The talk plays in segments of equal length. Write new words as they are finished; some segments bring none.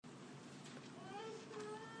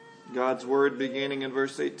God's word, beginning in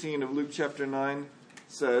verse 18 of Luke chapter 9,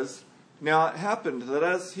 says, "Now it happened that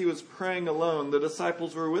as he was praying alone, the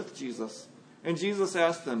disciples were with Jesus. And Jesus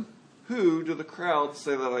asked them, 'Who do the crowds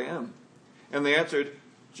say that I am?' And they answered,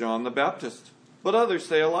 'John the Baptist. But others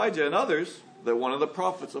say Elijah, and others that one of the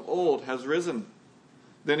prophets of old has risen.'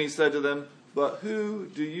 Then he said to them, 'But who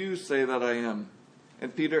do you say that I am?'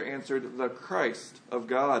 And Peter answered, 'The Christ of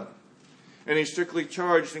God.' And he strictly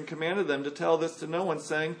charged and commanded them to tell this to no one,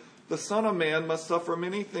 saying, 'The Son of Man must suffer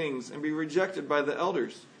many things and be rejected by the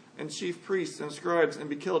elders and chief priests and scribes and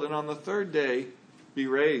be killed, and on the third day be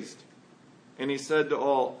raised.' And he said to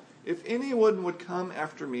all, 'If anyone would come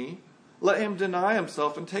after me, let him deny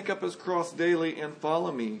himself and take up his cross daily and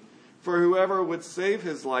follow me. For whoever would save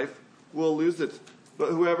his life will lose it,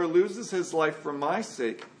 but whoever loses his life for my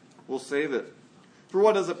sake will save it. For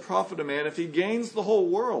what does it profit a man if he gains the whole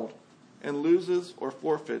world and loses or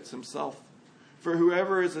forfeits himself? For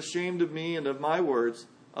whoever is ashamed of me and of my words,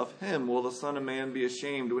 of him will the Son of Man be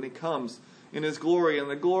ashamed when he comes in his glory and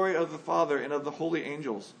the glory of the Father and of the holy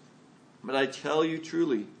angels. But I tell you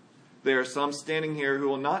truly, there are some standing here who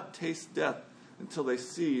will not taste death until they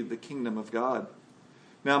see the kingdom of God.'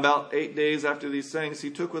 Now about 8 days after these sayings, he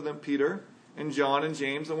took with him Peter and John and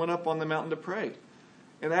James and went up on the mountain to pray.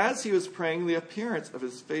 And as he was praying, the appearance of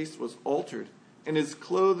his face was altered, and his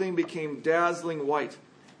clothing became dazzling white.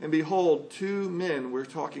 And behold, 2 men were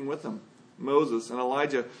talking with him, Moses and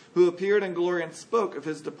Elijah, who appeared in glory and spoke of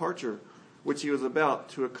his departure, which he was about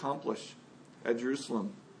to accomplish at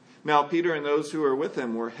Jerusalem. Now Peter and those who were with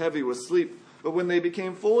him were heavy with sleep, but when they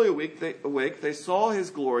became fully awake, they saw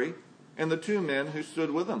his glory and the 2 men who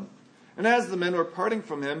stood with him. And as the men were parting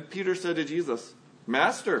from him, Peter said to Jesus,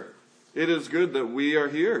 'Master, it is good that we are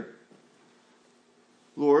here.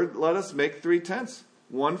 Lord, let us make 3 tents,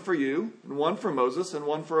 one for you, and one for Moses, and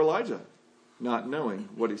one for Elijah,' not knowing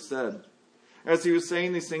what he said. As he was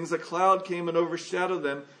saying these things, a cloud came and overshadowed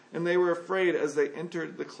them, and they were afraid as they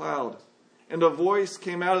entered the cloud. And a voice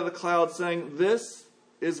came out of the cloud saying, 'This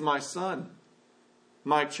is my Son,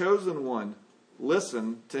 my chosen one.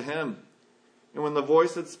 Listen to him.' And when the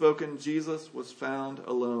voice had spoken, Jesus was found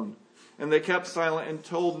alone. And they kept silent and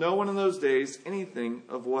told no one in those days anything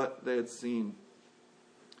of what they had seen."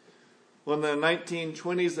 Well, in the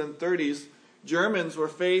 1920s and 30s, Germans were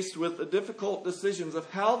faced with the difficult decisions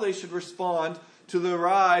of how they should respond to the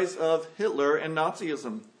rise of Hitler and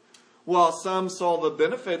Nazism. While some saw the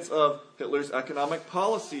benefits of Hitler's economic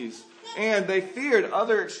policies and they feared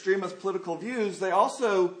other extremist political views, they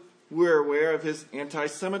also were aware of his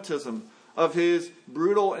anti-Semitism, of his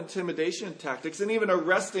brutal intimidation tactics, and even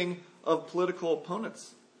arresting of political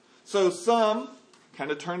opponents. So some kind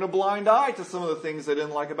of turned a blind eye to some of the things they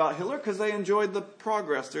didn't like about Hitler because they enjoyed the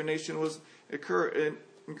progress their nation was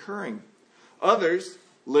incurring. Others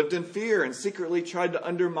lived in fear and secretly tried to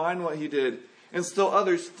undermine what he did. And still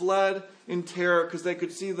others fled in terror because they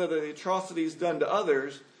could see that the atrocities done to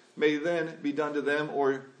others may then be done to them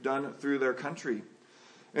or done through their country.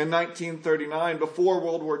 In 1939, before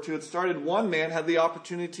World War II had started, one man had the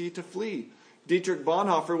opportunity to flee. Dietrich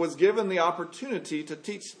Bonhoeffer was given the opportunity to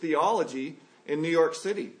teach theology in New York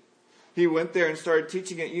City. He went there and started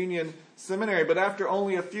teaching at Union Seminary, but after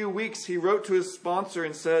only a few weeks, he wrote to his sponsor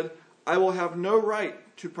and said, "I will have no right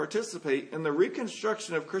to participate in the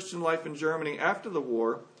reconstruction of Christian life in Germany after the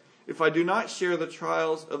war if I do not share the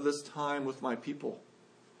trials of this time with my people."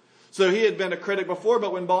 So he had been a critic before,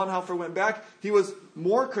 but when Bonhoeffer went back, he was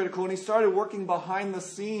more critical, and he started working behind the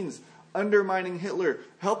scenes, undermining Hitler,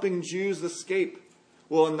 helping Jews escape.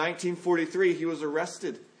 Well, in 1943, he was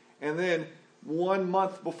arrested. And then 1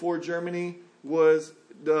 month before Germany was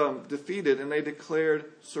defeated and they declared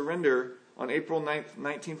surrender, on April 9th,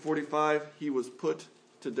 1945, he was put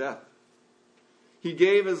to death. He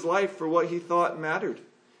gave his life for what he thought mattered,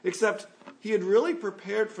 except he had really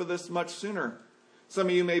prepared for this much sooner. Some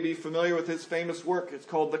of you may be familiar with his famous work. It's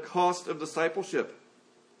called The Cost of Discipleship.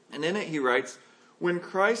 And in it he writes, "When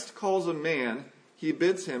Christ calls a man, he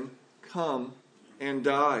bids him come and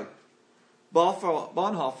die."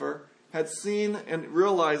 Bonhoeffer had seen and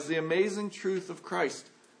realized the amazing truth of Christ,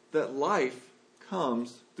 that life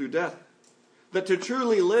comes through death. That to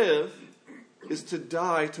truly live is to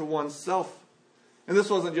die to oneself. And this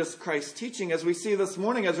wasn't just Christ's teaching. As we see this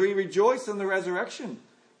morning, as we rejoice in the resurrection,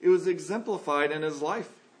 it was exemplified in his life.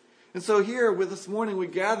 And so here with this morning we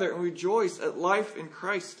gather and rejoice at life in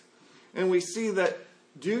Christ. And we see that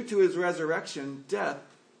due to his resurrection, death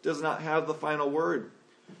does not have the final word.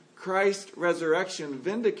 Christ's resurrection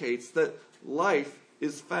vindicates that life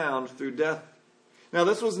is found through death. Now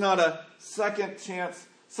this was not a second chance,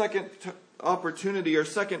 second opportunity, or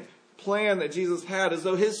second plan that Jesus had, as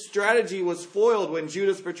though his strategy was foiled when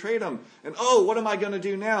Judas betrayed him. And, oh, what am I going to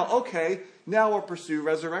do now? Okay, now we'll pursue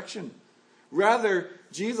resurrection. Rather,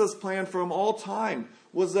 Jesus' plan from all time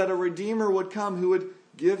was that a Redeemer would come who would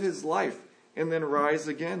give his life and then rise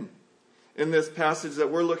again. In this passage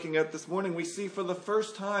that we're looking at this morning, we see for the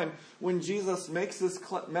first time when Jesus makes this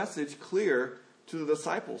message clear to the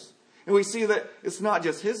disciples. And we see that it's not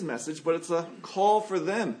just his message, but it's a call for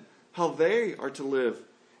them, how they are to live.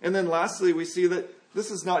 And then lastly, we see that this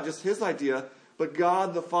is not just his idea, but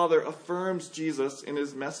God the Father affirms Jesus in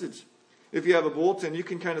his message. If you have a bulletin, you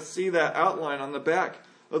can kind of see that outline on the back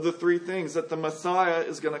of the three things that the Messiah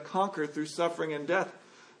is going to conquer through suffering and death.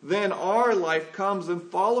 Then our life comes in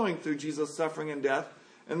following through Jesus' suffering and death.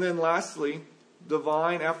 And then lastly,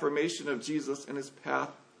 divine affirmation of Jesus in his path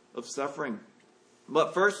of suffering.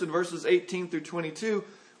 But first, in verses 18 through 22,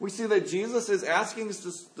 we see that Jesus is asking his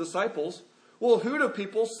disciples, well, who do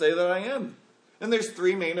people say that I am? And there's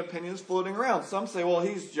three main opinions floating around. Some say, well,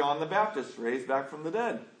 he's John the Baptist, raised back from the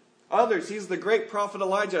dead. Others, he's the great prophet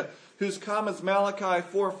Elijah, who's come as Malachi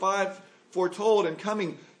 4:5 foretold and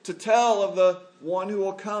coming to tell of the one who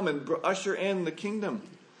will come and usher in the kingdom.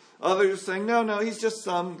 Others saying, no, he's just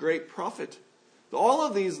some great prophet. All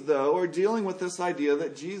of these, though, are dealing with this idea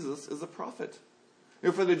that Jesus is a prophet.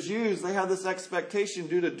 And for the Jews, they had this expectation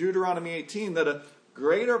due to Deuteronomy 18 that a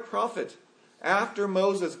greater prophet after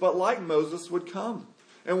Moses, but like Moses, would come.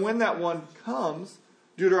 And when that one comes,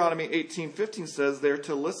 Deuteronomy 18:15 says they're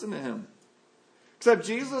to listen to him. Except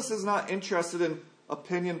Jesus is not interested in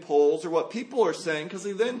opinion polls or what people are saying, because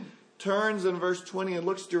he then turns in verse 20 and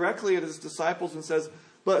looks directly at his disciples and says,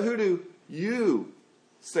 but who do you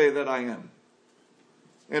say that I am?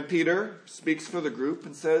 And Peter speaks for the group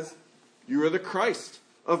and says, you are the Christ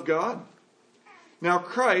of God. Now,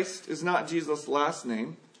 Christ is not Jesus' last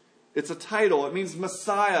name. It's a title. It means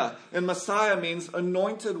Messiah. And Messiah means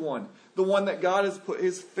anointed one. The one that God has put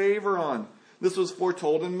his favor on. This was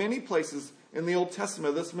foretold in many places in the Old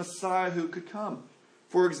Testament, this Messiah who could come.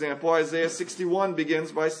 For example, Isaiah 61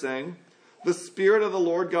 begins by saying, the Spirit of the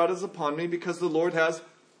Lord God is upon me because the Lord has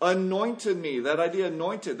anointed me. That idea,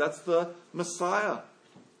 anointed, that's the Messiah.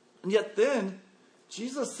 And yet then,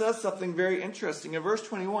 Jesus says something very interesting. In verse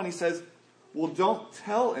 21, he says, well, don't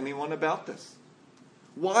tell anyone about this.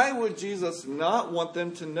 Why would Jesus not want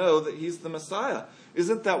them to know that he's the Messiah?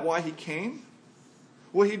 Isn't that why he came?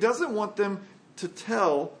 Well, he doesn't want them to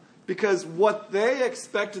tell because what they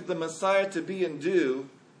expected the Messiah to be and do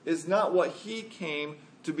is not what he came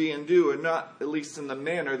to be and do, or not at least in the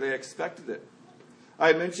manner they expected it.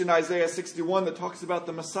 I mentioned Isaiah 61 that talks about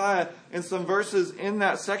the Messiah, and some verses in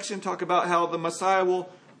that section talk about how the Messiah will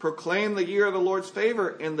proclaim the year of the Lord's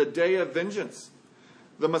favor and the day of vengeance.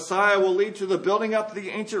 The Messiah will lead to the building up of the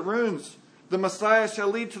ancient ruins. The Messiah shall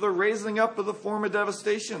lead to the raising up of the former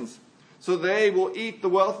devastations. So they will eat the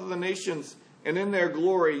wealth of the nations, and in their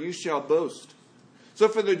glory you shall boast. So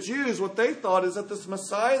for the Jews, what they thought is that this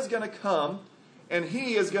Messiah is going to come, and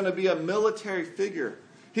he is going to be a military figure.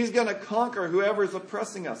 He's going to conquer whoever is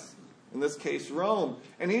oppressing us, in this case Rome.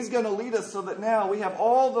 And he's going to lead us so that now we have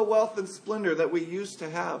all the wealth and splendor that we used to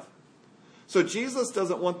have. So Jesus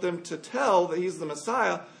doesn't want them to tell that he's the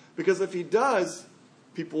Messiah, because if he does,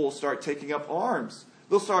 people will start taking up arms.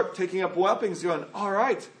 They'll start taking up weapons going, all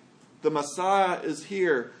right, the Messiah is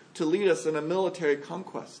here to lead us in a military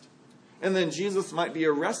conquest. And then Jesus might be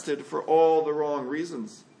arrested for all the wrong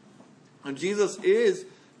reasons. And Jesus is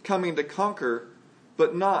coming to conquer,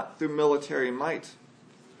 but not through military might.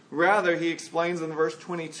 Rather, he explains in verse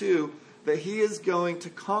 22 that he is going to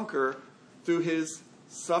conquer through his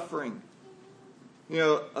suffering. You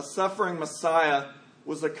know, a suffering Messiah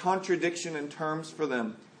was a contradiction in terms for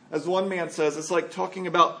them. As one man says, it's like talking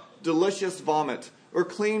about delicious vomit or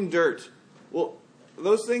clean dirt. Well,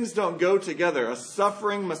 those things don't go together. A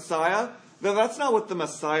suffering Messiah, that's not what the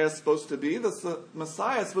Messiah is supposed to be. The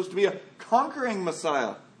Messiah is supposed to be a conquering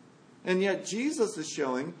Messiah. And yet Jesus is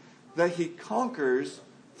showing that he conquers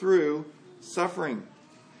through suffering.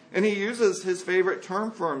 And he uses his favorite term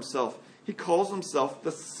for himself. He calls himself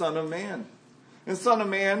the Son of Man. And Son of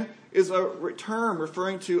Man is a term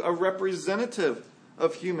referring to a representative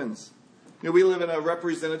of humans. You know, we live in a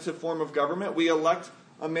representative form of government. We elect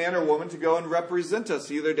a man or woman to go and represent us,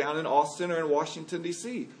 either down in Austin or in Washington,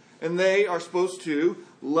 D.C. And they are supposed to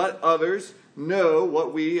let others know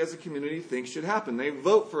what we as a community think should happen. They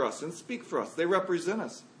vote for us and speak for us. They represent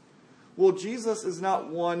us. Well, Jesus is not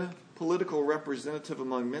one political representative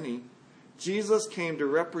among many. Jesus came to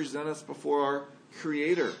represent us before our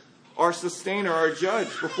Creator, our sustainer, our judge,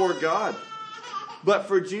 before God. But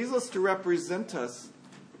for Jesus to represent us,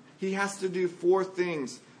 he has to do four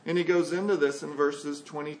things And he goes into this in verses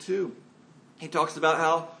 22. He talks about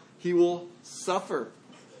how he will suffer.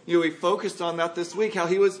 We focused on that this week, how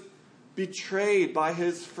he was betrayed by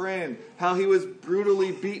his friend, how he was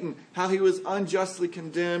brutally beaten, how he was unjustly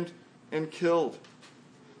condemned and killed.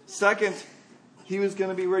 Second, he was going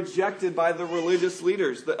to be rejected by the religious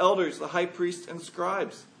leaders, the elders, the high priests, and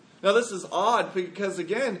scribes. Now this is odd because,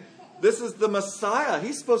 again, this is the Messiah.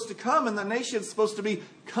 He's supposed to come, and the nation's supposed to be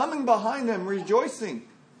coming behind him, rejoicing.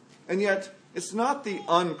 And yet, it's not the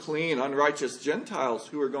unclean, unrighteous Gentiles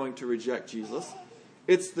who are going to reject Jesus.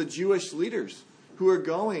 It's the Jewish leaders who are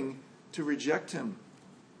going to reject him.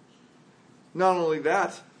 Not only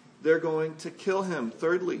that, they're going to kill him.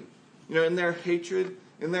 Thirdly, in their hatred,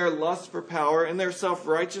 in their lust for power, in their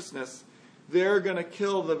self-righteousness, they're going to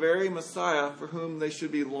kill the very Messiah for whom they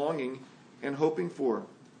should be longing and hoping for.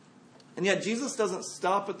 And yet Jesus doesn't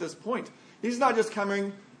stop at this point. He's not just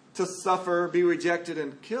coming to suffer, be rejected,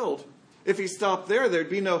 and killed. If he stopped there, there'd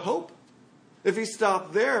be no hope. If he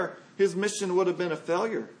stopped there, his mission would have been a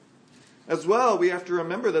failure. As well, we have to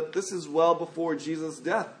remember that this is well before Jesus'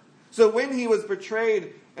 death. So when he was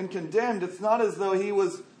betrayed and condemned, it's not as though he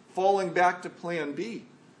was falling back to plan B.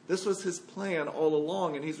 This was his plan all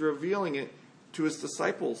along, and he's revealing it to his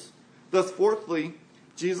disciples. Thus, fourthly,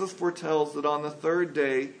 Jesus foretells that on the third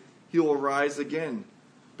day he will rise again,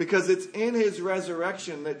 because it's in his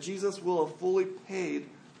resurrection that Jesus will have fully paid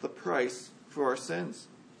the price for our sins.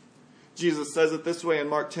 Jesus says it this way in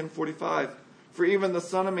Mark 10:45, "For even the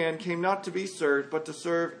Son of Man came not to be served, but to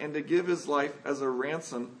serve and to give his life as a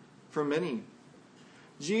ransom for many."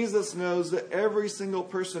 Jesus knows that every single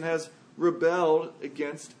person has rebelled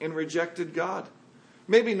against and rejected God.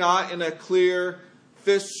 Maybe not in a clear,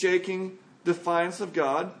 fist-shaking defiance of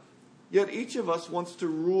God, yet each of us wants to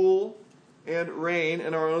rule and reign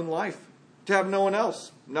in our own life, to have no one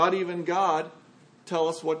else, not even God, tell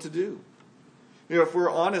us what to do. If we're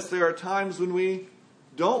honest, there are times when we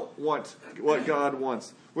don't want what God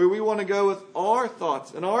wants, where we want to go with our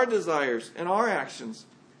thoughts and our desires and our actions.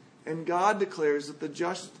 And God declares that the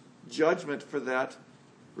just judgment for that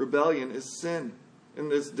rebellion is sin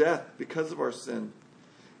and is death because of our sin.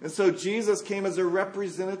 And so Jesus came as a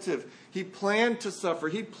representative. He planned to suffer.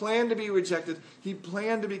 He planned to be rejected. He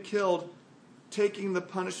planned to be killed, taking the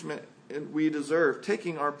punishment we deserve,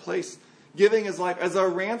 taking our place, giving his life as a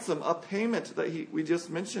ransom, a payment that we just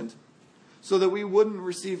mentioned, so that we wouldn't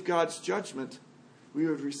receive God's judgment. We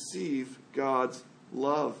would receive God's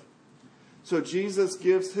love. So Jesus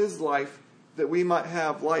gives his life that we might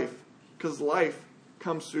have life, because life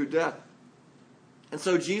comes through death. And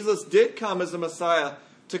so Jesus did come as a Messiah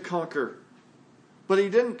to conquer. But he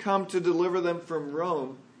didn't come to deliver them from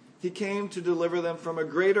Rome. He came to deliver them from a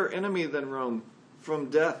greater enemy than Rome, from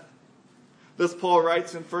death. Thus Paul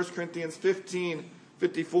writes in 1 Corinthians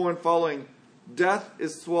 15:54 and following, "Death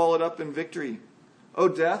is swallowed up in victory. O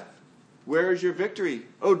death, where is your victory?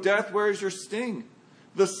 O death, where is your sting?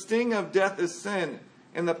 The sting of death is sin,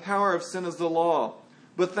 and the power of sin is the law.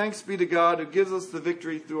 But thanks be to God who gives us the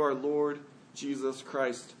victory through our Lord Jesus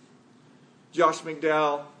Christ." Josh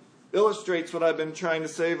McDowell illustrates what I've been trying to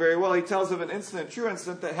say very well. He tells of an incident, true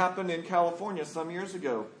incident, that happened in California some years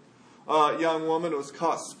ago. A young woman was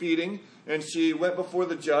caught speeding, and she went before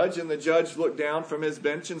the judge, and the judge looked down from his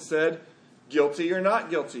bench and said, "Guilty or not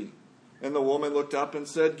guilty?" And the woman looked up and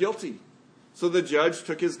said, "Guilty." So the judge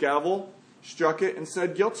took his gavel, struck it, and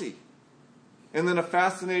said, "Guilty." And then a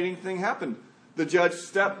fascinating thing happened. The judge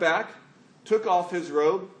stepped back, took off his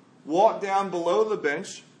robe, walked down below the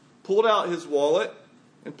bench, pulled out his wallet,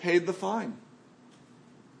 and paid the fine.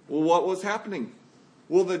 Well, what was happening?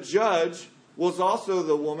 Well, the judge was also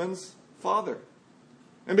the woman's father.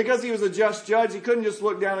 And because he was a just judge, he couldn't just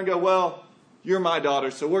look down and go, "Well, you're my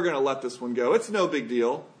daughter, so we're going to let this one go. It's no big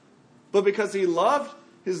deal." But because he loved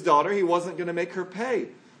his daughter, he wasn't going to make her pay.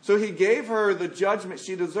 So he gave her the judgment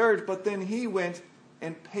she deserved, but then he went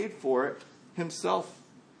and paid for it himself.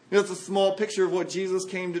 It's a small picture of what Jesus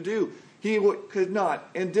came to do. He could not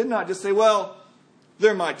and did not just say, "Well,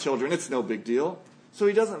 they're my children. It's no big deal." So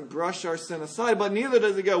he doesn't brush our sin aside, but neither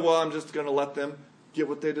does he go, "Well, I'm just going to let them get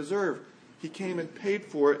what they deserve." He came and paid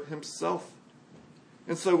for it himself.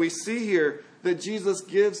 And so we see here that Jesus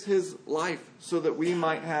gives his life so that we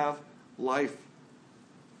might have life.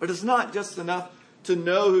 But it's not just enough to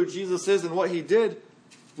know who Jesus is and what he did.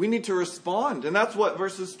 We need to respond. And that's what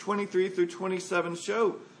verses 23 through 27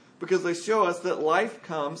 show, because they show us that life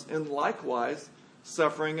comes in likewise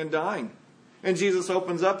suffering and dying. And Jesus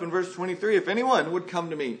opens up in verse 23, "If anyone would come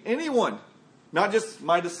to me," anyone, not just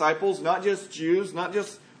my disciples, not just Jews, not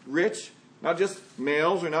just rich, not just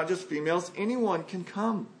males or not just females, anyone can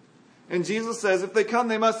come. And Jesus says if they come,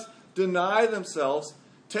 they must deny themselves,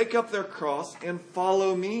 take up their cross, and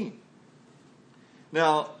follow me.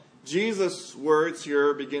 Now, Jesus' words here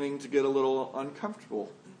are beginning to get a little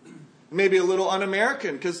uncomfortable. Maybe a little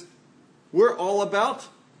un-American, because we're all about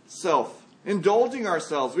self, indulging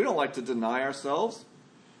ourselves. We don't like to deny ourselves.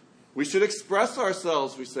 We should express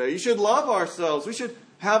ourselves, we say. You should love ourselves. We should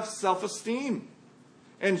have self-esteem.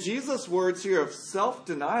 And Jesus' words here of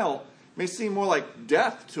self-denial may seem more like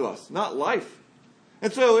death to us, not life.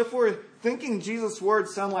 And so if we're thinking Jesus'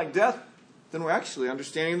 words sound like death, then we're actually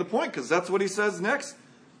understanding the point, because that's what he says next.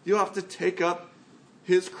 You'll have to take up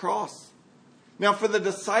his cross. Now, for the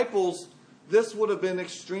disciples, this would have been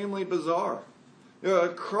extremely bizarre. A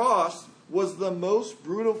cross was the most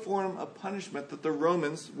brutal form of punishment that the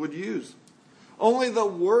Romans would use. Only the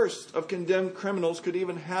worst of condemned criminals could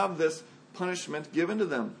even have this punishment given to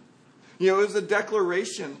them. It was a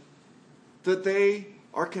declaration that they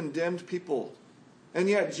are condemned people. And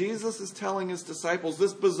yet Jesus is telling his disciples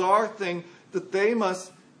this bizarre thing, that they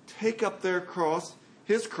must take up their cross,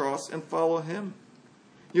 his cross, and follow him.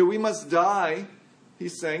 We must die,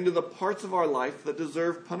 he's saying, to the parts of our life that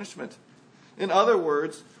deserve punishment. In other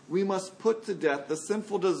words, we must put to death the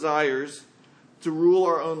sinful desires to rule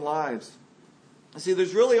our own lives. See,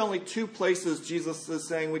 there's really only two places Jesus is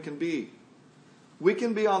saying we can be. We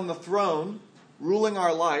can be on the throne, ruling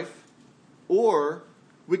our life, or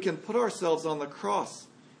we can put ourselves on the cross,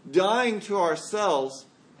 dying to ourselves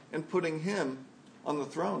and putting him on the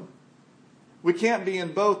throne. We can't be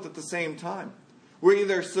in both at the same time. We're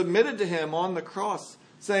either submitted to him on the cross,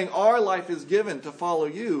 saying our life is given to follow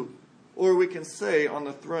you, or we can stay on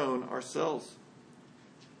the throne ourselves.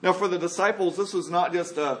 Now, for the disciples, this was not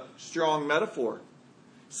just a strong metaphor.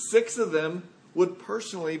 6 of them would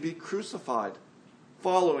personally be crucified,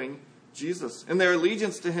 following Jesus, and their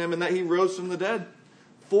allegiance to him and that he rose from the dead.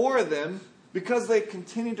 4 of them, because they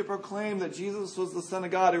continued to proclaim that Jesus was the Son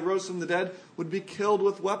of God who rose from the dead, would be killed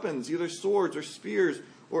with weapons, either swords or spears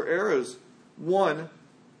or arrows. 1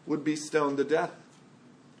 would be stoned to death.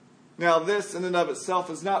 Now, this in and of itself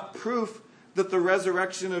is not proof that the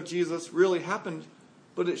resurrection of Jesus really happened,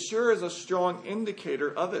 but it sure is a strong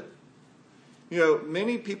indicator of it.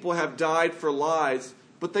 Many people have died for lies,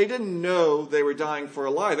 but they didn't know they were dying for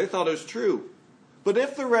a lie. They thought it was true. But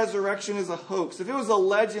if the resurrection is a hoax, if it was a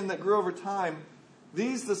legend that grew over time,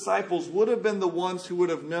 these disciples would have been the ones who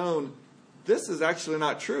would have known this is actually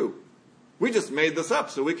not true. We just made this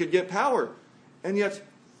up so we could get power. And yet,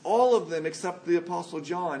 all of them except the Apostle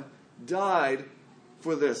John died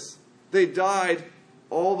for this. They died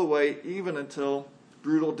all the way, even until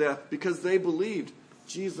brutal death, because they believed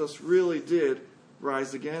Jesus really did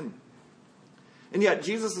rise again. And yet,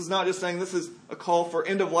 Jesus is not just saying this is a call for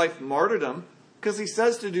end-of-life martyrdom, because he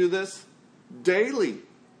says to do this daily.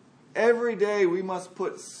 Every day we must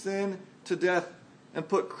put sin to death and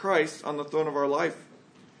put Christ on the throne of our life.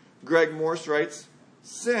 Greg Morse writes,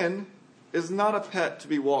 sin is not a pet to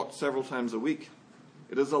be walked several times a week.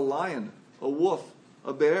 It is a lion, a wolf,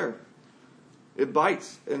 a bear. It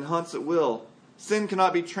bites and hunts at will. Sin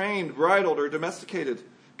cannot be trained, bridled, or domesticated.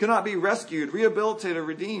 Cannot be rescued, rehabilitated, or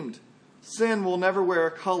redeemed. Sin will never wear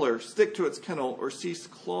a collar, stick to its kennel, or cease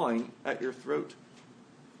clawing at your throat.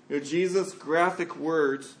 Jesus' graphic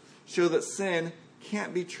words show that sin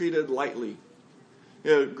can't be treated lightly.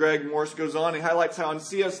 Greg Morse goes on, he highlights how in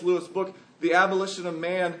C.S. Lewis' book, The Abolition of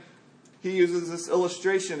Man, he uses this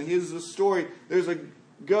illustration. He uses this story. There's a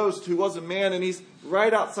ghost who was a man, and he's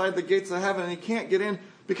right outside the gates of heaven, and he can't get in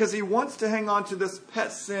because he wants to hang on to this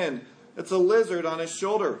pet sin. It's a lizard on his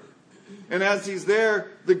shoulder. And as he's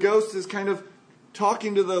there, the ghost is kind of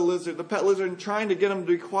talking to the lizard, the pet lizard, and trying to get him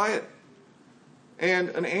to be quiet. And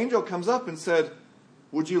an angel comes up and said,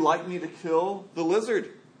 would you like me to kill the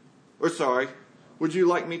lizard? Would you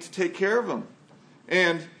like me to take care of him?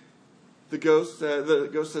 And the ghost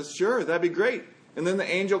says, sure, that'd be great. And then the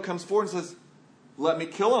angel comes forward and says, let me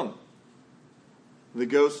kill him. The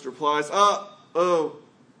ghost replies, hold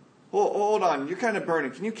on, you're kind of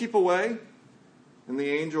burning. Can you keep away? And the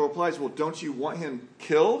angel replies, well, don't you want him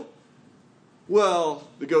killed? Well,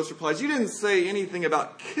 the ghost replies, you didn't say anything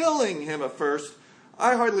about killing him at first.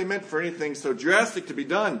 I hardly meant for anything so drastic to be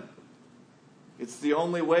done. It's the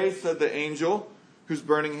only way, said the angel, whose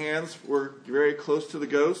burning hands were very close to the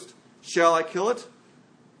ghost. Shall I kill it?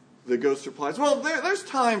 The ghost replies, well, there's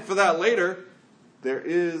time for that later. There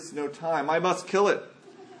is no time. I must kill it.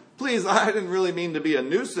 Please, I didn't really mean to be a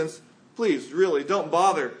nuisance. Please, really, don't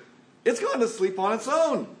bother. It's gone to sleep on its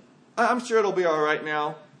own. I'm sure it'll be all right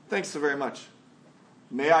now. Thanks so very much.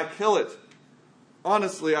 May I kill it?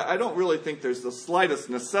 Honestly, I don't really think there's the slightest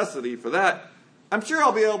necessity for that. I'm sure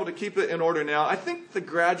I'll be able to keep it in order now. I think the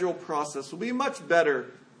gradual process will be much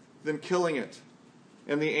better than killing it.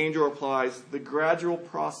 And the angel replies, the gradual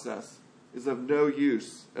process is of no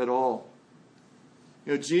use at all.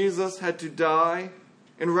 Jesus had to die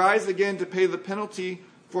and rise again to pay the penalty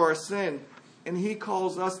for our sin. And he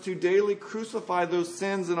calls us to daily crucify those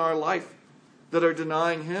sins in our life that are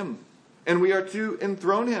denying him. And we are to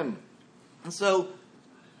enthrone him. And so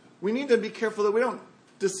we need to be careful that we don't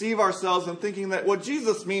deceive ourselves in thinking that what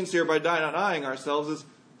Jesus means here by denying ourselves is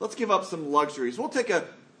let's give up some luxuries. We'll take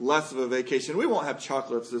less of a vacation. We won't have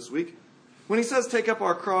chocolates this week. When he says take up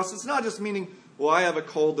our cross, it's not just meaning, well, I have a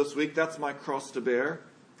cold this week. That's my cross to bear.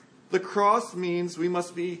 The cross means we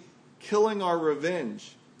must be killing our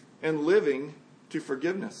revenge and living to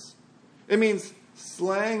forgiveness. It means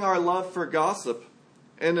slaying our love for gossip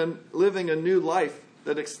and living a new life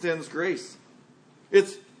that extends grace.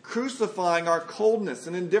 It's crucifying our coldness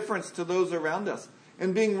and indifference to those around us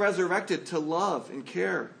and being resurrected to love and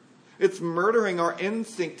care. It's murdering our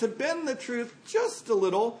instinct to bend the truth just a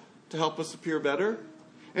little to help us appear better,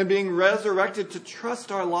 and being resurrected to trust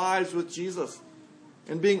our lives with Jesus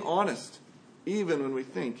and being honest even when we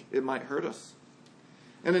think it might hurt us.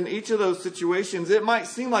 And in each of those situations, it might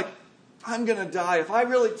seem like I'm going to die. If I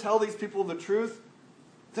really tell these people the truth,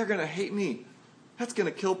 they're going to hate me. That's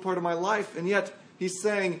going to kill part of my life. And yet he's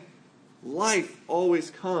saying life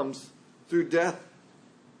always comes through death.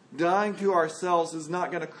 Dying to ourselves is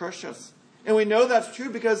not going to crush us. And we know that's true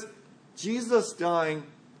because Jesus dying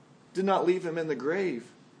did not leave him in the grave.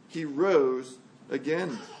 He rose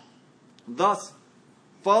again. Thus,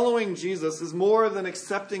 following Jesus is more than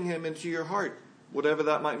accepting him into your heart, whatever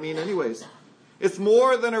that might mean anyways. It's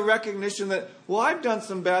more than a recognition that, well, I've done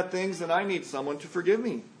some bad things and I need someone to forgive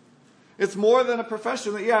me. It's more than a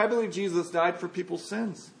profession that, yeah, I believe Jesus died for people's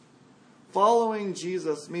sins. Following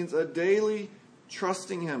Jesus means a daily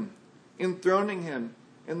trusting him, enthroning him,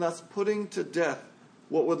 and thus putting to death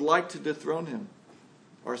what would like to dethrone him,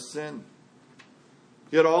 our sin.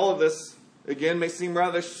 Yet all of this, again, may seem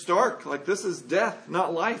rather stark, like this is death,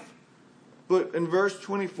 not life. But in verse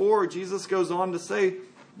 24, Jesus goes on to say,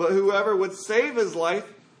 but whoever would save his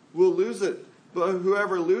life will lose it. But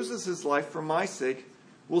whoever loses his life for my sake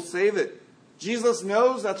will save it. Jesus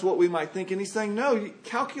knows that's what we might think. And he's saying, no,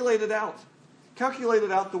 calculate it out. Calculate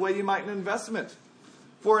it out the way you might an investment.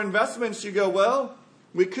 For investments, you go, well,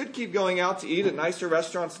 we could keep going out to eat at nicer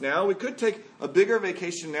restaurants now. We could take a bigger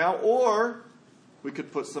vacation now. Or we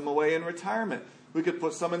could put some away in retirement. We could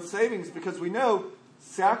put some in savings because we know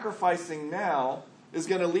sacrificing now is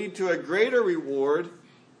going to lead to a greater reward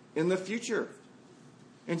in the future.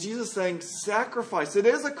 And Jesus is saying, sacrifice. It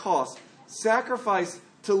is a cost. Sacrifice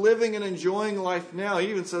to living and enjoying life now. He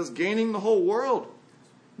even says, gaining the whole world,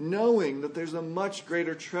 knowing that there's a much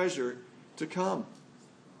greater treasure to come.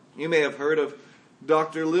 You may have heard of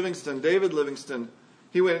Dr. Livingstone, David Livingstone.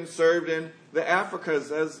 He went and served in the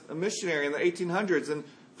Africas as a missionary in the 1800s. And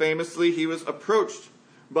famously, he was approached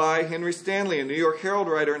by Henry Stanley, a New York Herald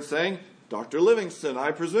writer, and saying, Dr. Livingstone,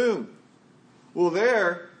 I presume. Well,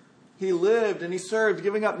 there he lived and he served,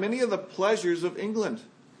 giving up many of the pleasures of England.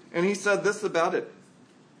 And he said this about it.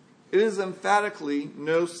 It is emphatically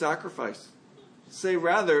no sacrifice. Say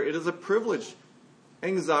rather, it is a privilege.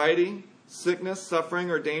 Anxiety, sickness, suffering,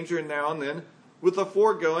 or danger now and then, with the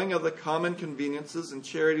foregoing of the common conveniences and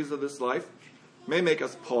charities of this life, may make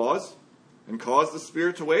us pause and cause the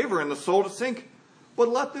spirit to waver and the soul to sink. But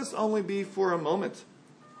let this only be for a moment.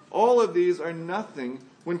 All of these are nothing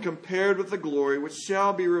when compared with the glory which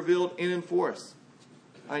shall be revealed in and for us.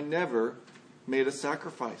 I never made a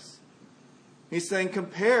sacrifice. He's saying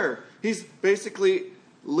compare. He's basically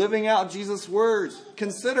living out Jesus' words.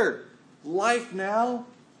 Consider life now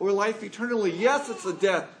or life eternally. Yes, it's a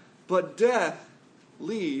death, but death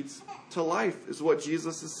leads to life is what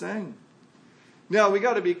Jesus is saying. Now, we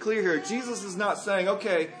got to be clear here. Jesus is not saying,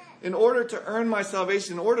 okay, in order to earn my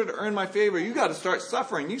salvation, in order to earn my favor, you got to start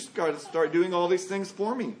suffering. You got to start doing all these things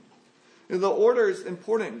for me. And the order is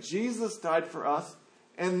important. Jesus died for us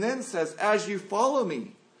and then says, as you follow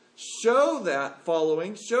me, show that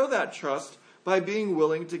following, show that trust by being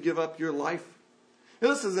willing to give up your life. Now,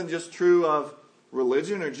 this isn't just true of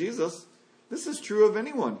religion or Jesus. This is true of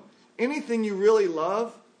anyone. Anything you really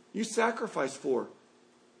love, you sacrifice for.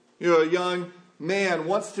 A young man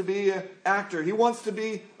wants to be an actor. He wants to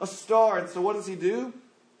be a star. And so what does he do?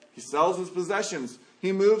 He sells his possessions.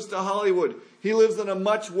 He moves to Hollywood. He lives in a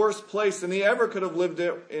much worse place than he ever could have lived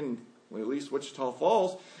in, well, at least Wichita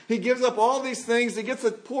Falls. He gives up all these things. He gets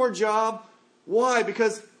a poor job. Why?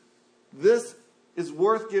 Because this is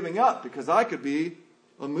worth giving up, because I could be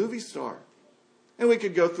a movie star. And we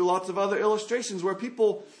could go through lots of other illustrations where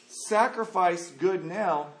people sacrifice good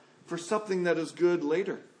now for something that is good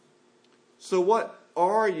later. So what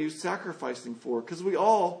are you sacrificing for? Because we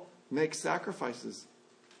all make sacrifices.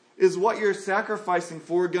 Is what you're sacrificing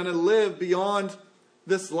for going to live beyond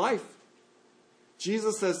this life?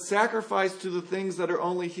 Jesus says sacrifice to the things that are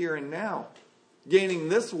only here and now, gaining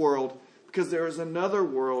this world because there is another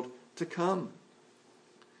world to come.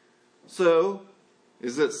 So,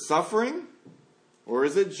 is it suffering or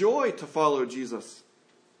is it joy to follow Jesus?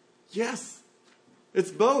 Yes,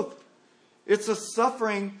 it's both. It's a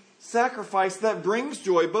suffering sacrifice that brings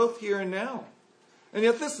joy both here and now. And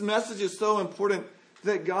yet this message is so important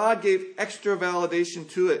that God gave extra validation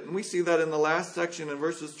to it. And we see that in the last section in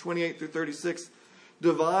verses 28 through 36.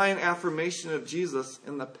 Divine affirmation of Jesus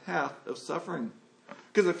in the path of suffering.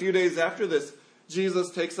 Because a few days after this, Jesus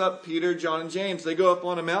takes up Peter, John, and James. They go up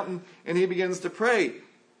on a mountain and he begins to pray.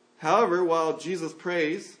 However, while Jesus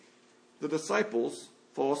prays, the disciples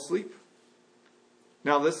fall asleep.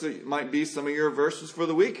 Now this might be some of your verses for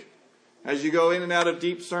the week. As you go in and out of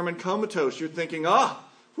deep sermon comatose, you're thinking, at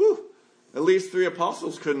least 3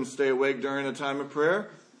 apostles couldn't stay awake during a time of prayer.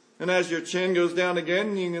 And as your chin goes down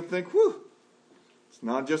again, you can think, it's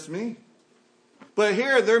not just me. But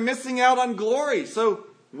here, they're missing out on glory. So,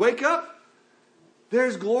 wake up.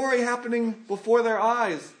 There's glory happening before their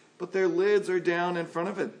eyes, but their lids are down in front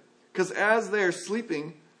of it. Because as they're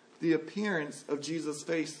sleeping, the appearance of Jesus'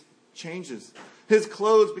 face changes. His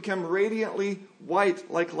clothes become radiantly white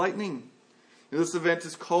like lightning. And this event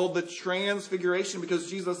is called the Transfiguration because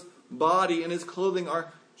Jesus' body and his clothing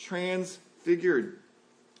are transfigured.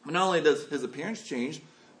 But not only does his appearance change,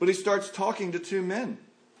 but he starts talking to 2 men.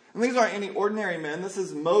 And these aren't any ordinary men. This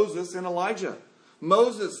is Moses and Elijah.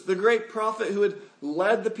 Moses, the great prophet who had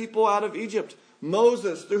led the people out of Egypt.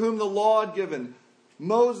 Moses, through whom the law had given.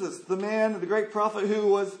 Moses, the man, the great prophet who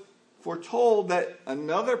was foretold that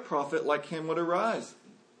another prophet like him would arise.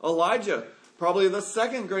 Elijah, probably the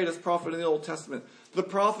second greatest prophet in the Old Testament. The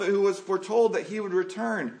prophet who was foretold that he would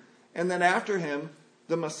return. And then after him,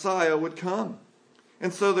 the Messiah would come.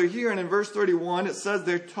 And so they're here, and in verse 31, it says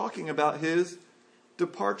they're talking about his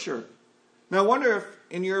departure. Now I wonder if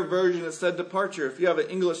in your version it said departure. If you have an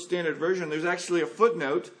English Standard Version, there's actually a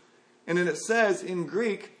footnote. And then it says in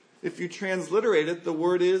Greek, if you transliterate it, the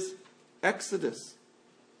word is Exodus.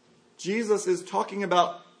 Jesus is talking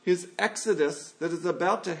about his exodus that is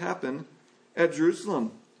about to happen at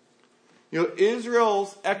Jerusalem.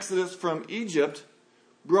 Israel's exodus from Egypt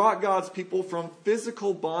brought God's people from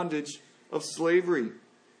physical bondage of slavery.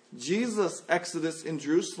 Jesus' exodus in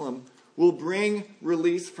Jerusalem will bring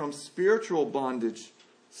release from spiritual bondage,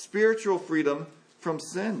 spiritual freedom from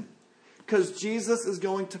sin. Because Jesus is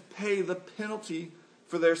going to pay the penalty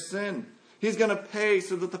for their sin. He's going to pay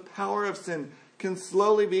so that the power of sin can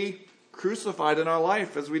slowly be crucified in our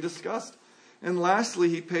life, as we discussed. And lastly,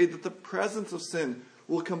 he paid that the presence of sin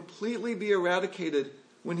will completely be eradicated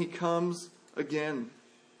when he comes again.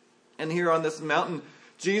 And here on this mountain,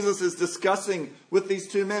 Jesus is discussing with these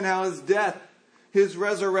 2 men how his death, his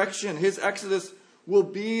resurrection, his exodus will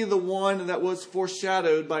be the one that was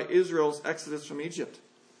foreshadowed by Israel's exodus from Egypt.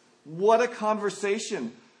 What a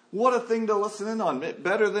conversation. What a thing to listen in on.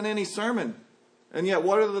 Better than any sermon. And yet,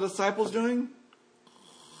 what are the disciples doing?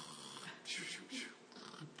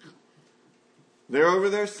 They're over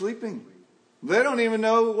there sleeping. They don't even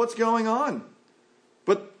know what's going on.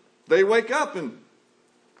 But they wake up and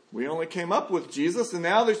we only came up with Jesus, and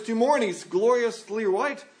now there's 2 more, and he's gloriously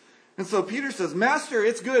white. And so Peter says, Master,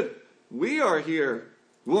 it's good. We are here.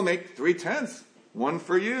 We'll make 3 tents. 1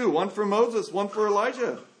 for you, 1 for Moses, 1 for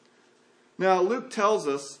Elijah. Now, Luke tells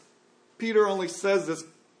us Peter only says this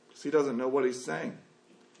because he doesn't know what he's saying.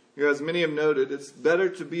 Here, as many have noted, it's better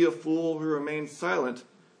to be a fool who remains silent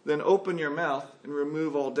than open your mouth and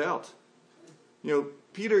remove all doubt.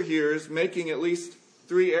 Peter here is making at least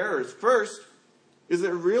 3 errors. First, is it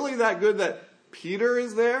really that good that Peter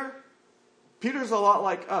is there? Peter's a lot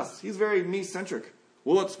like us. He's very me-centric.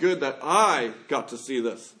 Well, it's good that I got to see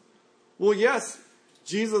this. Well, yes,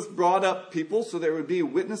 Jesus brought up people so there would be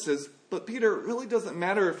witnesses, but Peter, it really doesn't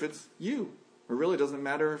matter if it's you. It really doesn't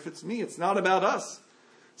matter if it's me. It's not about us.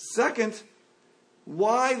 Second,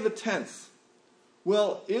 why the tents?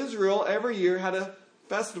 Well, Israel every year had a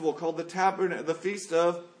festival called the Feast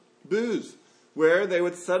of Booths, where they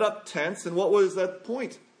would set up tents. And what was that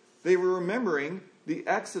point? They were remembering the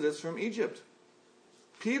Exodus from Egypt.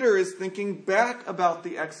 Peter is thinking back about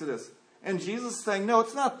the Exodus. And Jesus is saying, no,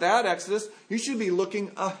 it's not that Exodus. You should be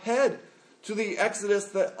looking ahead to the Exodus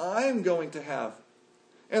that I'm going to have.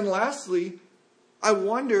 And lastly, I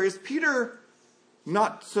wonder, is Peter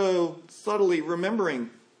not so subtly remembering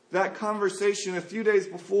that conversation a few days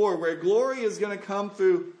before where glory is going to come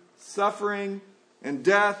through suffering and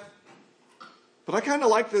death. But I kind of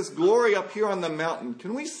like this glory up here on the mountain.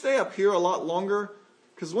 Can we stay up here a lot longer?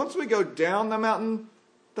 Because once we go down the mountain,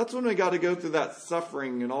 that's when we got to go through that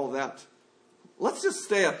suffering and all that. Let's just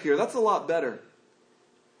stay up here. That's a lot better.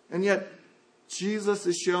 And yet, Jesus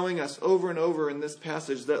is showing us over and over in this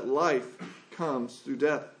passage that life comes through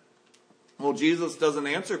death. Well, Jesus doesn't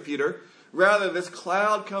answer Peter. Rather, this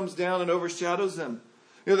cloud comes down and overshadows him.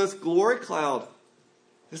 This glory cloud.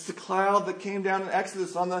 It's the cloud that came down in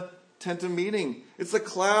Exodus on the tent of meeting. It's the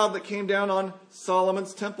cloud that came down on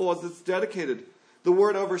Solomon's temple as it's dedicated. The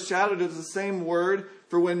word overshadowed is the same word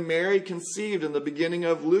for when Mary conceived in the beginning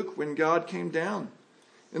of Luke when God came down.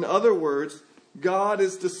 In other words, God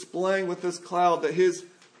is displaying with this cloud that his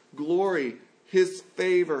glory, his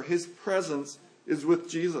favor, his presence is with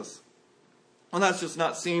Jesus. And that's just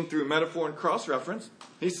not seen through metaphor and cross-reference.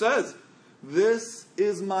 He says, "This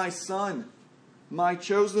is my son, my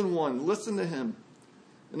chosen one. Listen to him."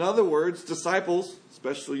 In other words, disciples,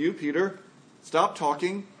 especially you, Peter, stop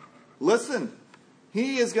talking. Listen.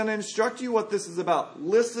 He is going to instruct you what this is about.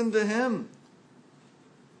 Listen to him.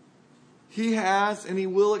 He has and he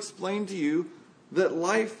will explain to you that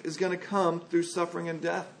life is going to come through suffering and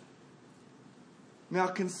death. Now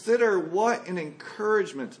consider what an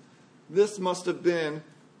encouragement this must have been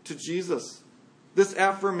to Jesus. This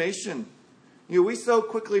affirmation. We so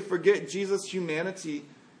quickly forget Jesus' humanity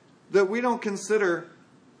that we don't consider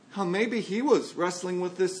how maybe he was wrestling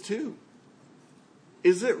with this too.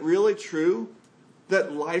 Is it really true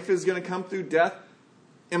that life is going to come through death?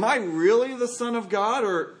 Am I really the Son of God,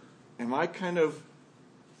 or am I kind of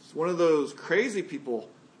one of those crazy people?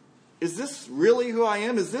 Is this really who I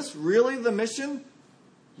am? Is this really the mission?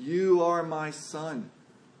 You are my son,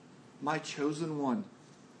 my chosen one.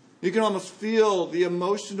 You can almost feel the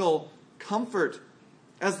emotional comfort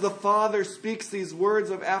as the Father speaks these words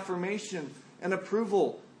of affirmation and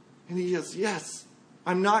approval. And he says, yes,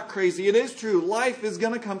 I'm not crazy. It is true. Life is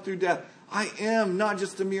going to come through death. I am not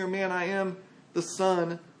just a mere man. I am the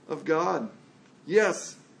Son of God.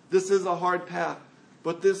 Yes, this is a hard path,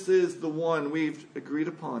 but this is the one we've agreed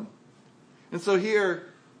upon. And so here,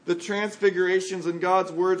 the transfigurations in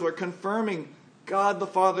God's words are confirming God the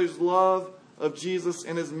Father's love of Jesus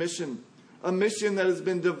and his mission, a mission that has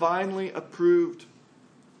been divinely approved.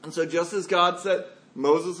 And so just as God set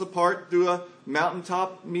Moses apart through a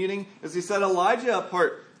mountaintop meeting, as he set Elijah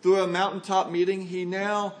apart through a mountaintop meeting, he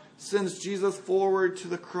now sends Jesus forward to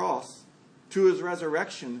the cross, to his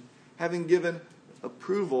resurrection, having given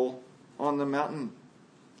approval on the mountain.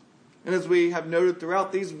 And as we have noted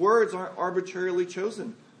throughout, these words aren't arbitrarily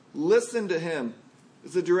chosen. Listen to him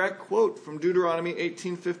is a direct quote from Deuteronomy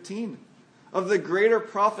 18:15 of the greater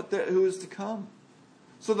prophet who is to come.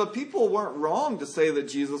 So the people weren't wrong to say that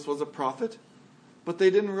Jesus was a prophet, but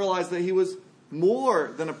they didn't realize that he was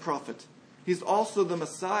more than a prophet. He's also the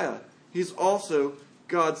Messiah. He's also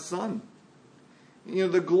God's Son.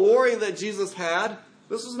 The glory that Jesus had,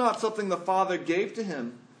 this was not something the Father gave to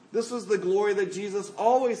him. This was the glory that Jesus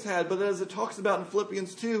always had, but as it talks about in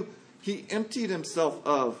Philippians 2, he emptied himself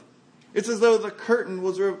of. It's as though the curtain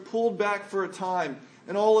was pulled back for a time,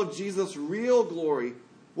 and all of Jesus' real glory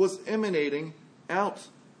was emanating out.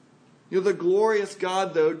 The glorious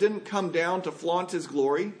God, though, didn't come down to flaunt his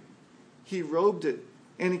glory. He robed it,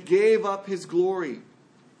 and he gave up his glory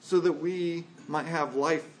so that we might have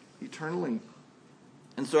life eternally.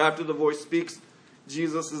 And so after the voice speaks,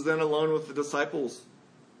 Jesus is then alone with the disciples.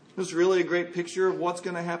 It's really a great picture of what's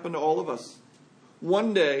going to happen to all of us.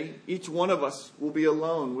 One day, each one of us will be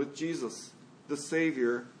alone with Jesus, the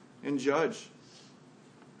Savior and Judge.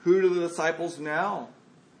 Who do the disciples now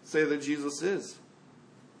say that Jesus is?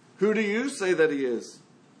 Who do you say that he is?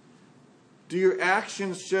 Do your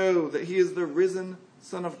actions show that he is the risen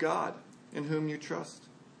Son of God in whom you trust?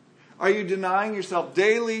 Are you denying yourself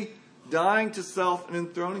daily, dying to self and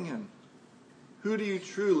enthroning him? Who do you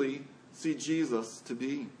truly see Jesus to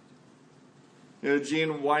be?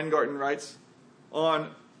 Gene Weingarten writes, on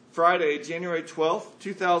Friday, January 12th,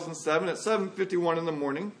 2007, at 7:51 in the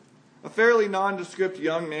morning, a fairly nondescript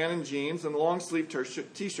young man in jeans and long-sleeved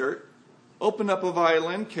t-shirt opened up a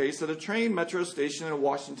violin case at a train metro station in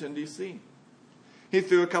Washington, D.C. He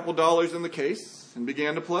threw a couple dollars in the case and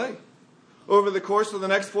began to play. Over the course of the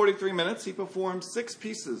next 43 minutes, he performed 6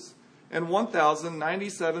 pieces, and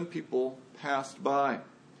 1,097 people passed by.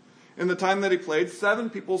 In the time that he played, 7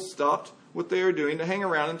 people stopped what they were doing to hang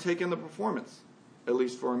around and take in the performance, at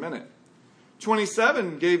least for a minute.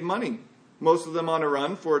 27 gave money, most of them on a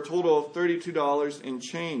run, for a total of $32 in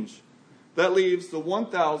change. That leaves the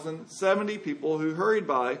 1,070 people who hurried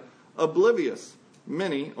by, oblivious,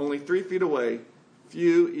 many only 3 feet away,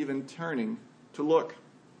 few even turning to look.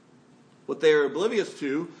 What they were oblivious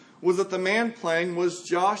to was that the man playing was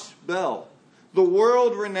Josh Bell, the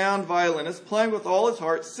world-renowned violinist, playing with all his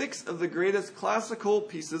heart 6 of the greatest classical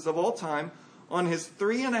pieces of all time on his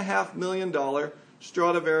 $3.5 million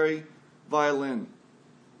Stradivari violin.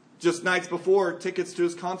 Just nights before tickets to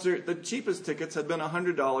his concert, the cheapest tickets had been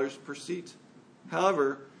 $100 per seat.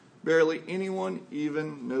 However, barely anyone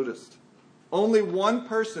even noticed. Only one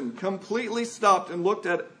person completely stopped and looked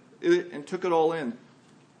at it and took it all in.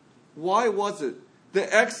 Why was it?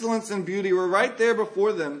 The excellence and beauty were right there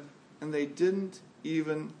before them, and they didn't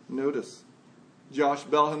even notice. Josh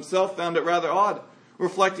Bell himself found it rather odd.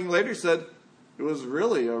 Reflecting later, said, it was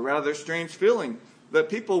really a rather strange feeling that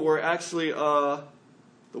people were actually, the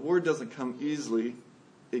word doesn't come easily,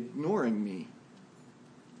 ignoring me.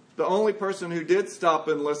 The only person who did stop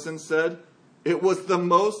and listen said, it was the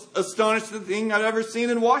most astonishing thing I've ever seen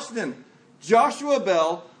in Washington. Joshua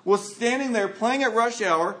Bell was standing there playing at rush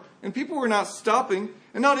hour, and people were not stopping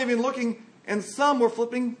and not even looking, and some were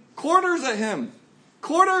flipping quarters at him.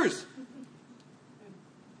 Quarters!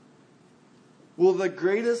 Well, the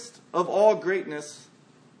greatest of all greatness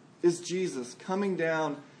is Jesus coming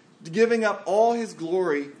down, giving up all his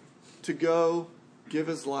glory to go give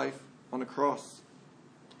his life on a cross.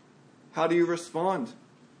 How do you respond?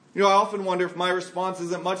 I often wonder if my response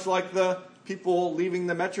isn't much like the people leaving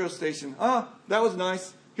the metro station. That was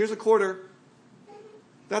nice. Here's a quarter.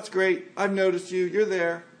 That's great. I've noticed you. You're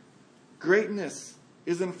there. Greatness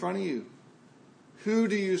is in front of you. Who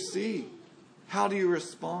do you see? How do you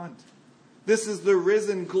respond? This is the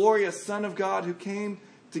risen, glorious Son of God who came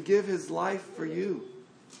to give his life for you.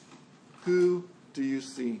 Who do you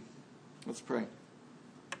see? Let's pray.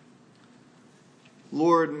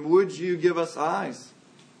 Lord, would you give us eyes?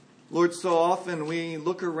 Lord, so often we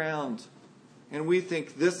look around and we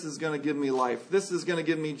think this is going to give me life. This is going to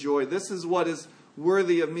give me joy. This is what is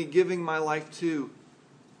worthy of me giving my life to.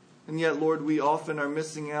 And yet, Lord, we often are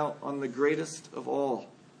missing out on the greatest of all,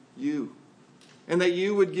 you. And that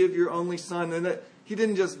you would give your only Son, and that he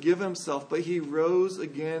didn't just give himself, but he rose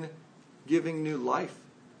again, giving new life.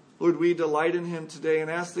 Lord, we delight in him today and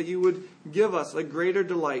ask that you would give us a greater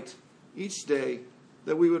delight each day,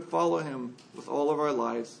 that we would follow him with all of our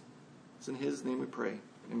lives. It's in his name we pray.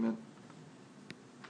 Amen.